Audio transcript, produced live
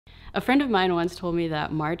A friend of mine once told me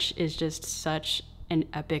that March is just such an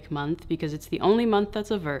epic month because it's the only month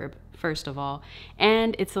that's a verb, first of all,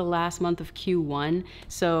 and it's the last month of Q1.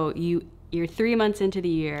 So you're 3 months into the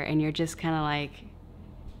year and you're just kind of like,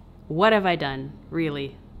 what have I done?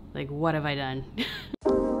 Really? Like, what have I done?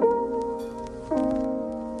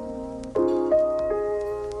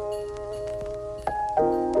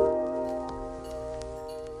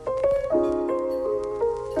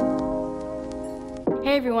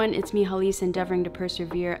 Hey everyone, it's me Hallease, endeavoring to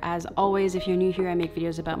persevere. As always, if you're new here, I make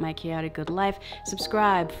videos about my chaotic good life.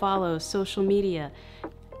 Subscribe, follow, social media,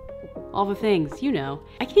 all the things, you know.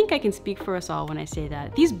 I think I can speak for us all when I say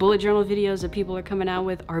that. These bullet journal videos that people are coming out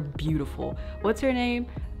with are beautiful. What's her name?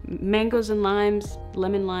 Mangoes and limes,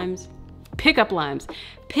 lemon limes, pickup limes.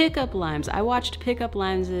 Pickup limes. I watched Pickup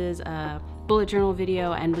Limes' bullet journal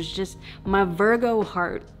video and was just, my Virgo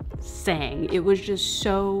heart sang. It was just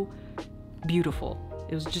so beautiful.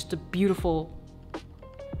 It was just a beautiful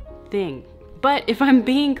thing. But if I'm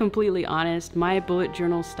being completely honest, my bullet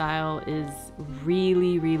journal style is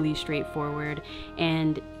really straightforward,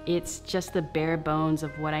 and it's just the bare bones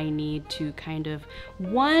of what I need to kind of,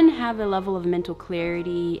 one, have a level of mental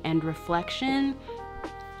clarity and reflection,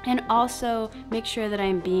 and also make sure that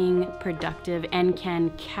I'm being productive and can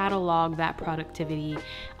catalog that productivity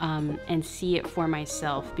and see it for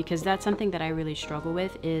myself, because that's something that I really struggle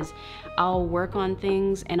with. Is I'll work on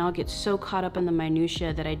things and I'll get so caught up in the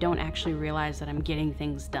minutia that I don't actually realize that I'm getting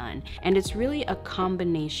things done. And it's really a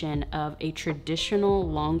combination of a traditional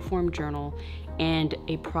long form journal and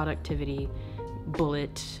a productivity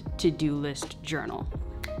bullet to-do list journal.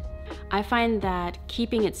 I find that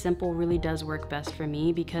keeping it simple really does work best for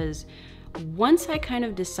me, because once I kind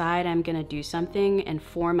of decide I'm gonna do something and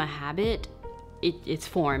form a habit, it's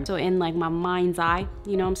formed. So in like my mind's eye,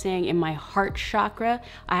 you know what I'm saying, in my heart chakra,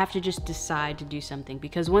 I have to just decide to do something,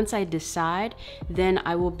 because once I decide, then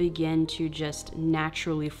I will begin to just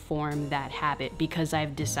naturally form that habit because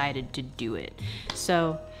I've decided to do it.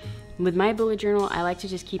 So with my bullet journal, I like to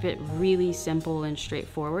just keep it really simple and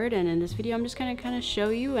straightforward, and in this video I'm just gonna kind of show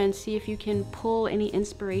you and see if you can pull any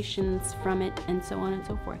inspirations from it, and so on and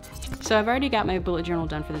so forth. So I've already got my bullet journal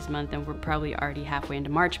done for this month, and we're probably already halfway into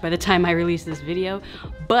March by the time I release this video,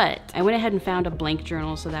 but I went ahead and found a blank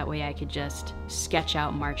journal so that way I could just sketch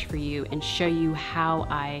out March for you and show you how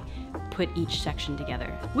I put each section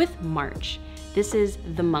together. With March, this is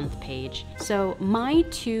the month page. So my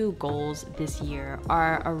two goals this year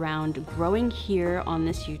are around growing here on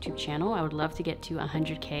this YouTube channel. I would love to get to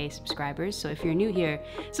 100K subscribers. So if you're new here,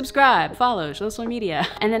 subscribe, follow, social media.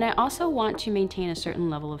 And then I also want to maintain a certain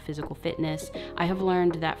level of physical fitness. I have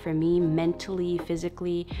learned that for me, mentally,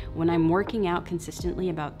 physically, when I'm working out consistently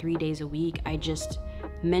about 3 days a week,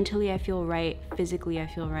 mentally I feel right, physically I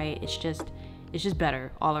feel right. It's just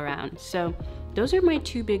better all around. So those are my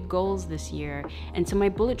two big goals this year. And so my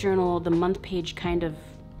bullet journal, the month page, kind of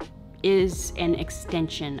is an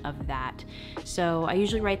extension of that. So I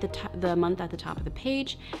usually write the month at the top of the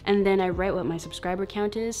page, and then I write what my subscriber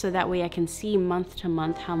count is, so that way I can see month to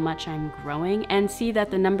month how much I'm growing and see that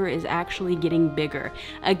the number is actually getting bigger.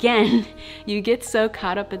 Again, you get so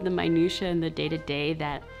caught up in the minutia and the day-to-day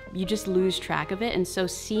that you just lose track of it. And so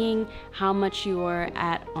seeing how much you are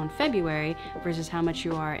at on February versus how much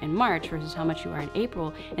you are in March versus how much you are in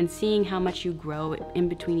April, and seeing how much you grow in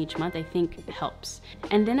between each month, I think helps.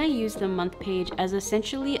 And then I use the month page as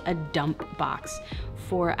essentially a dump box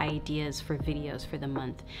for ideas for videos for the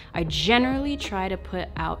month. I generally try to put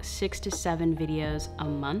out 6 to 7 videos a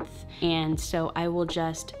month, and so I will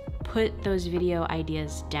just put those video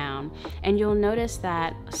ideas down, and you'll notice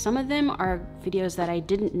that some of them are videos that I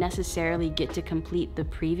didn't necessarily get to complete the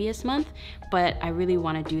previous month, but I really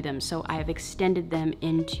want to do them, so I've extended them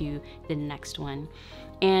into the next one.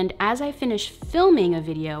 And as I finish filming a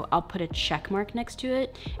video, I'll put a check mark next to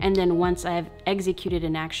it, and then once I've executed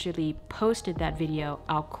and actually posted that video,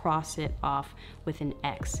 I'll cross it off with an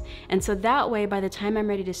X. And so that way, by the time I'm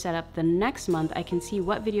ready to set up the next month, I can see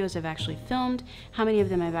what videos I've actually filmed, how many of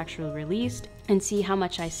them I've actually released, and see how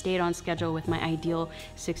much I stayed on schedule with my ideal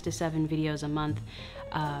 6 to 7 videos a month,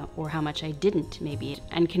 or how much I didn't maybe,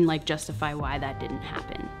 and can like justify why that didn't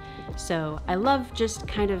happen. So I love just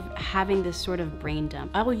kind of having this sort of brain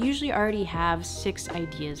dump. I will usually already have 6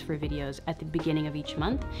 ideas for videos at the beginning of each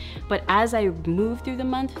month, but as I move through the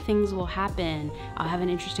month, things will happen. I'll have an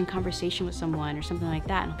interesting conversation with someone or something like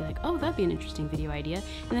that, and I'll be like, oh, that'd be an interesting video idea,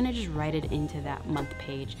 and then I just write it into that month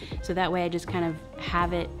page. So that way I just kind of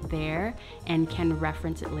have it there and can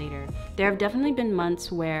reference it later. There have definitely been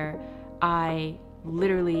months where I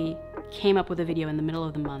literally came up with a video in the middle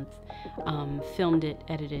of the month, filmed it,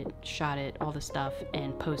 edited, shot it, all the stuff,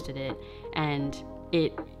 and posted it, and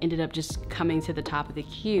it ended up just coming to the top of the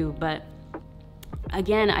queue. But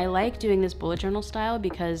again, I like doing this bullet journal style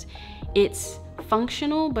because it's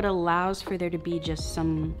functional but allows for there to be just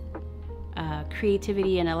some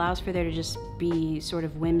creativity, and allows for there to just be sort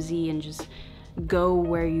of whimsy and just go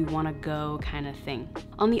where you want to go kind of thing.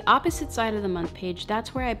 On the opposite side of the month page,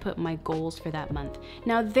 that's where I put my goals for that month.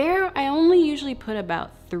 Now there, I only usually put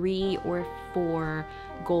about 3 or 4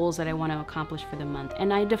 goals that I want to accomplish for the month.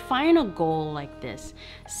 And I define a goal like this: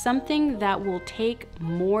 something that will take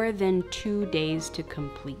more than 2 days to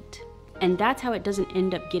complete. And that's how it doesn't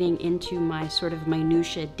end up getting into my sort of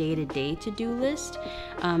minutia day-to-day to-do list,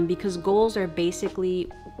 because goals are basically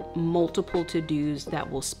multiple to-dos that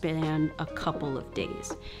will span a couple of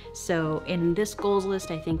days. So in this goals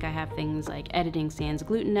list, I think I have things like editing sans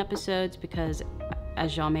gluten episodes, because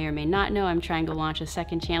as y'all may or may not know, I'm trying to launch a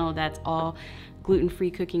second channel that's all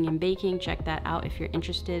gluten-free cooking and baking. Check that out if you're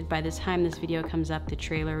interested. By the time this video comes up, the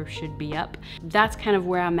trailer should be up. That's kind of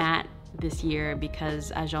where I'm at this year,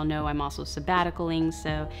 because as y'all know, I'm also sabbaticaling.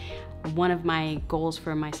 So one of my goals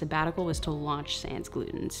for my sabbatical was to launch sans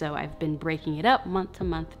gluten. So I've been breaking it up month to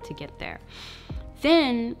month to get there.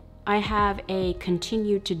 Then I have a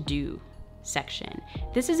continue to do section.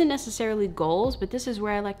 This isn't necessarily goals, but this is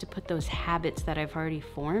where I like to put those habits that I've already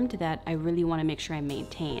formed that I really want to make sure I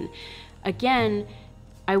maintain. Again,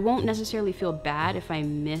 I won't necessarily feel bad if I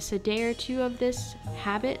miss a day or two of this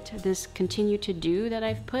habit, this continue to do that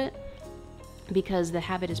I've put, because the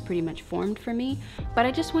habit is pretty much formed for me. But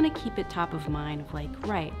I just want to keep it top of mind of like,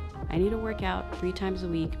 right, I need to work out 3 times a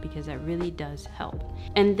week because that really does help.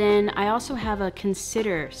 And then I also have a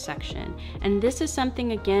consider section. And this is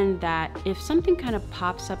something, again, that if something kind of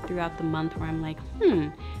pops up throughout the month where I'm like,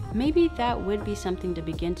 maybe that would be something to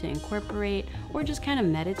begin to incorporate or just kind of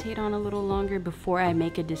meditate on a little longer before I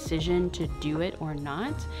make a decision to do it or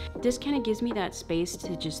not. This kind of gives me that space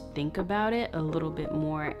to just think about it a little bit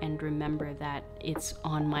more and remember that it's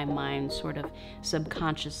on my mind sort of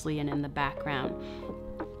subconsciously and in the background.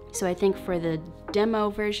 So I think for the demo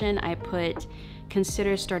version, I put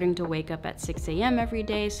consider starting to wake up at 6 a.m. every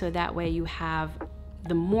day, so that way you have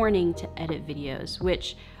the morning to edit videos,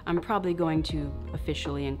 which I'm probably going to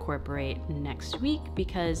officially incorporate next week,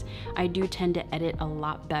 because I do tend to edit a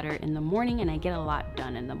lot better in the morning and I get a lot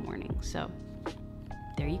done in the morning. So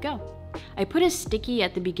there you go. I put a sticky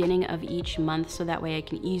at the beginning of each month so that way I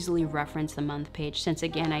can easily reference the month page, since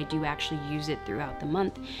again I do actually use it throughout the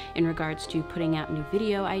month in regards to putting out new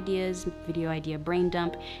video ideas, video idea brain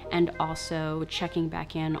dump, and also checking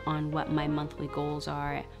back in on what my monthly goals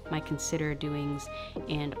are, my consider doings,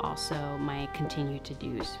 and also my continue to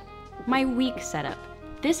do's. My week setup.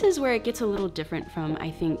 This is where it gets a little different from,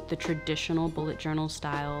 I think, the traditional bullet journal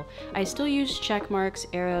style. I still use check marks,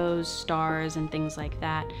 arrows, stars, and things like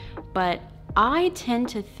that, but I tend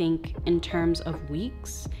to think in terms of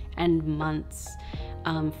weeks and months.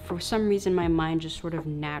 For some reason, my mind just sort of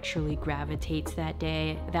naturally gravitates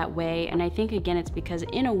that way, and I think, again, it's because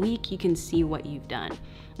in a week, you can see what you've done.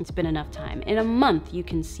 It's been enough time. In a month, you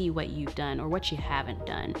can see what you've done or what you haven't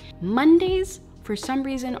done. Mondays, for some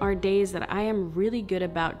reason, are days that I am really good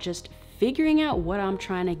about just figuring out what I'm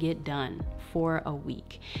trying to get done for a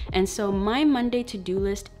week. And so my Monday to-do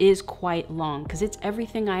list is quite long because it's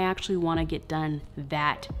everything I actually want to get done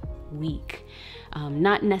that week,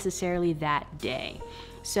 not necessarily that day.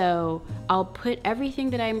 So I'll put everything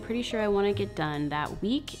that I'm pretty sure I want to get done that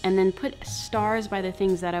week, and then put stars by the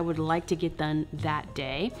things that I would like to get done that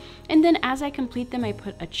day. And then as I complete them, I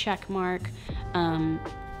put a check mark,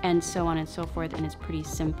 and so on and so forth, and it's pretty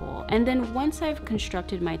simple. And then once I've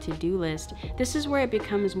constructed my to-do list, this is where it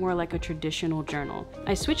becomes more like a traditional journal.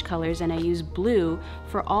 I switch colors and I use blue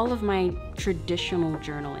for all of my traditional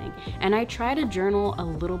journaling. And I try to journal a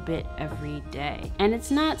little bit every day. And it's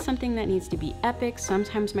not something that needs to be epic.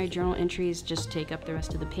 Sometimes my journal entries just take up the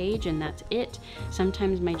rest of the page and that's it.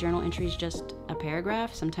 Sometimes my journal entry is just a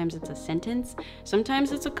paragraph. Sometimes it's a sentence.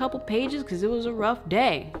 Sometimes it's a couple pages because it was a rough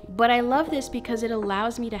day. But I love this because it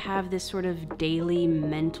allows me to have this sort of daily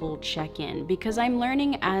mental check-in, because I'm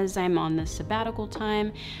learning as I'm on the sabbatical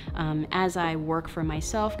time, as I work for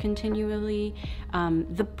myself continually.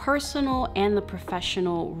 The personal and the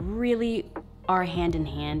professional really are hand in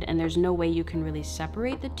hand, and there's no way you can really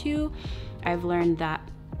separate the two. I've learned that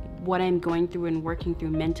what I'm going through and working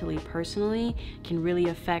through mentally, personally, can really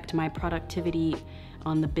affect my productivity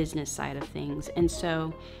on the business side of things. And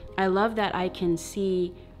so I love that I can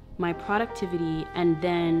see my productivity, and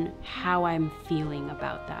then how I'm feeling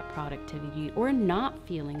about that productivity or not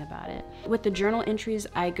feeling about it. With the journal entries,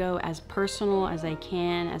 I go as personal as I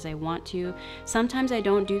can, as I want to. Sometimes I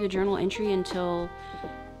don't do the journal entry until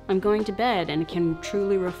I'm going to bed and can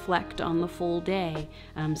truly reflect on the full day.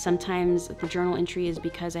 Sometimes the journal entry is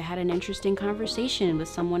because I had an interesting conversation with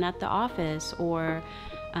someone at the office, or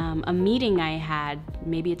a meeting I had.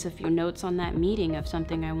 Maybe it's a few notes on that meeting of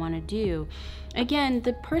something I want to do. Again,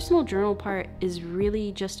 the personal journal part is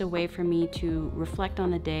really just a way for me to reflect on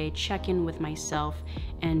the day, check in with myself,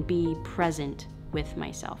 and be present with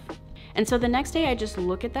myself. And so the next day I just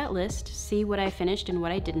look at that list, see what I finished and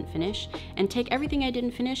what I didn't finish, and take everything I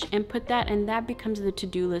didn't finish and put that, and that becomes the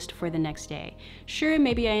to-do list for the next day. Sure,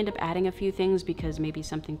 maybe I end up adding a few things because maybe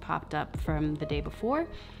something popped up from the day before,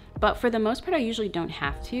 but for the most part I usually don't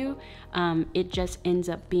have to. It just ends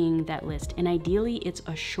up being that list, and ideally it's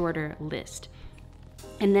a shorter list.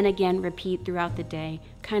 And then again, repeat throughout the day,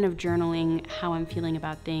 kind of journaling how I'm feeling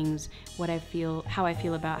about things, how I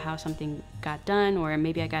feel about how something got done, or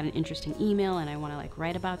maybe I got an interesting email and I want to like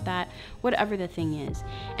write about that, whatever the thing is.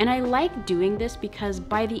 And I like doing this because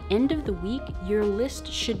by the end of the week, your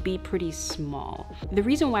list should be pretty small. The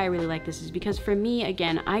reason why I really like this is because for me,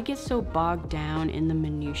 again, I get so bogged down in the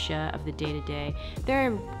minutia of the day-to-day.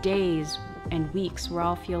 There are days and weeks where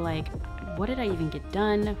I'll feel like, what did I even get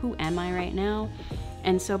done? Who am I right now?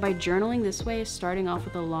 And so by journaling this way, starting off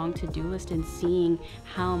with a long to-do list and seeing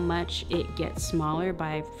how much it gets smaller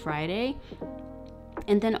by Friday,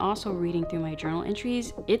 and then also reading through my journal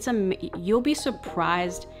entries, you'll be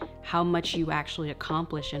surprised how much you actually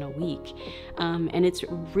accomplish in a week. And it's a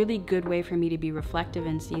really good way for me to be reflective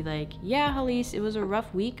and see like, yeah, Hallease, it was a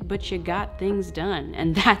rough week, but you got things done.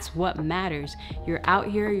 And that's what matters. You're out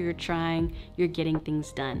here, you're trying, you're getting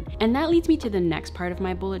things done. And that leads me to the next part of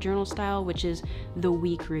my bullet journal style, which is the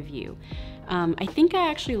week review. I think I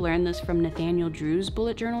actually learned this from Nathaniel Drew's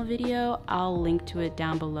bullet journal video. I'll link to it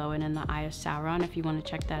down below and in the Eye of Sauron if you want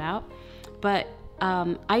to check that out. But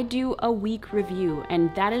I do a week review,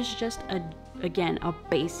 and that is just again a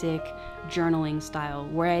basic journaling style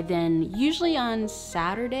where I then usually on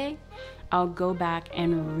Saturday I'll go back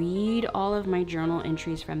and read all of my journal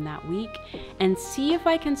entries from that week and see if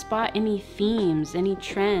I can spot any themes, any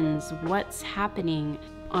trends, what's happening.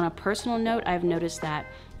 On a personal note, I've noticed that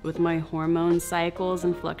with my hormone cycles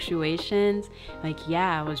and fluctuations, like,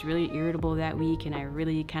 yeah, I was really irritable that week and I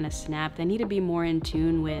really kind of snapped. I need to be more in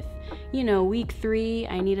tune with, you know, week 3,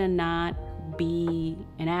 I need to not be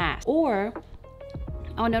an ass. Or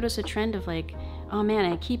I'll notice a trend of like, oh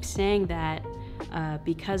man, I keep saying that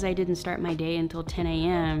because I didn't start my day until 10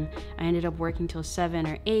 a.m., I ended up working till 7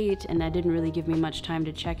 or 8, and that didn't really give me much time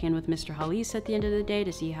to check in with Mr. Hallease at the end of the day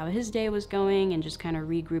to see how his day was going and just kind of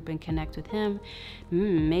regroup and connect with him.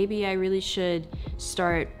 Maybe I really should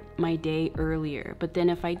start my day earlier. But then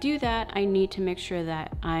if I do that, I need to make sure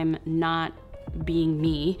that I'm not being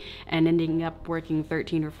me and ending up working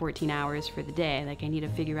 13 or 14 hours for the day. Like, I need to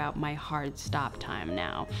figure out my hard stop time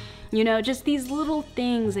now. You know, just these little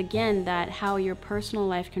things, again, that how your personal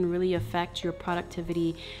life can really affect your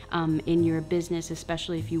productivity in your business,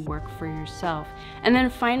 especially if you work for yourself. And then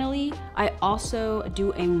finally, I also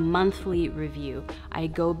do a monthly review. I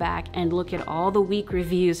go back and look at all the week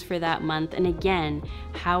reviews for that month. And again,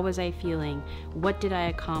 how was I feeling? What did I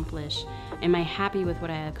accomplish? Am I happy with what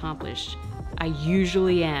I accomplished? I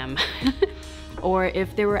usually am. Or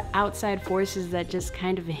if there were outside forces that just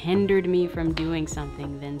kind of hindered me from doing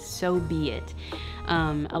something, then so be it.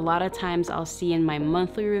 A lot of times I'll see in my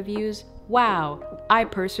monthly reviews, wow, I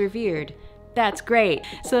persevered. That's great.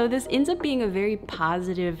 So this ends up being a very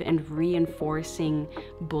positive and reinforcing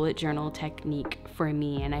bullet journal technique for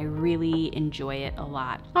me, and I really enjoy it a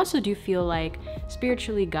lot. I also do feel like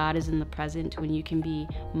spiritually God is in the present. When you can be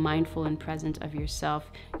mindful and present of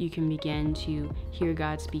yourself, you can begin to hear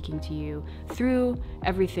God speaking to you through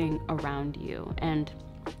everything around you. And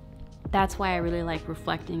that's why I really like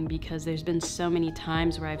reflecting, because there's been so many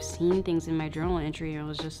times where I've seen things in my journal entry and I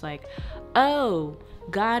was just like, oh,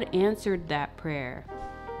 God answered that prayer.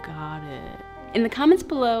 Got it. In the comments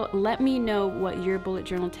below, let me know what your bullet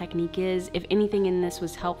journal technique is, if anything in this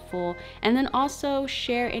was helpful, and then also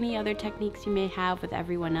share any other techniques you may have with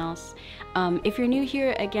everyone else. If you're new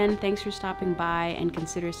here, again, thanks for stopping by and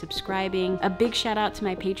consider subscribing. A big shout out to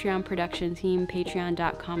my Patreon production team,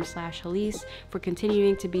 patreon.com/Hallease, for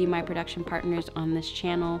continuing to be my production partners on this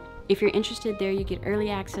channel. If you're interested there, you get early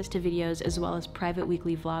access to videos as well as private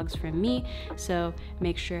weekly vlogs from me, so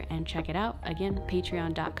make sure and check it out. Again,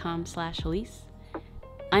 patreon.com/Hallease.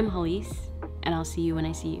 I'm Hallease, and I'll see you when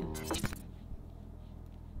I see you.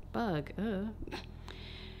 Bug,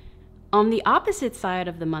 On the opposite side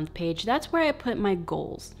of the month page, that's where I put my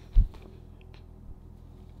goals.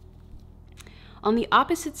 On the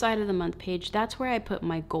opposite side of the month page, that's where I put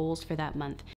my goals for that month.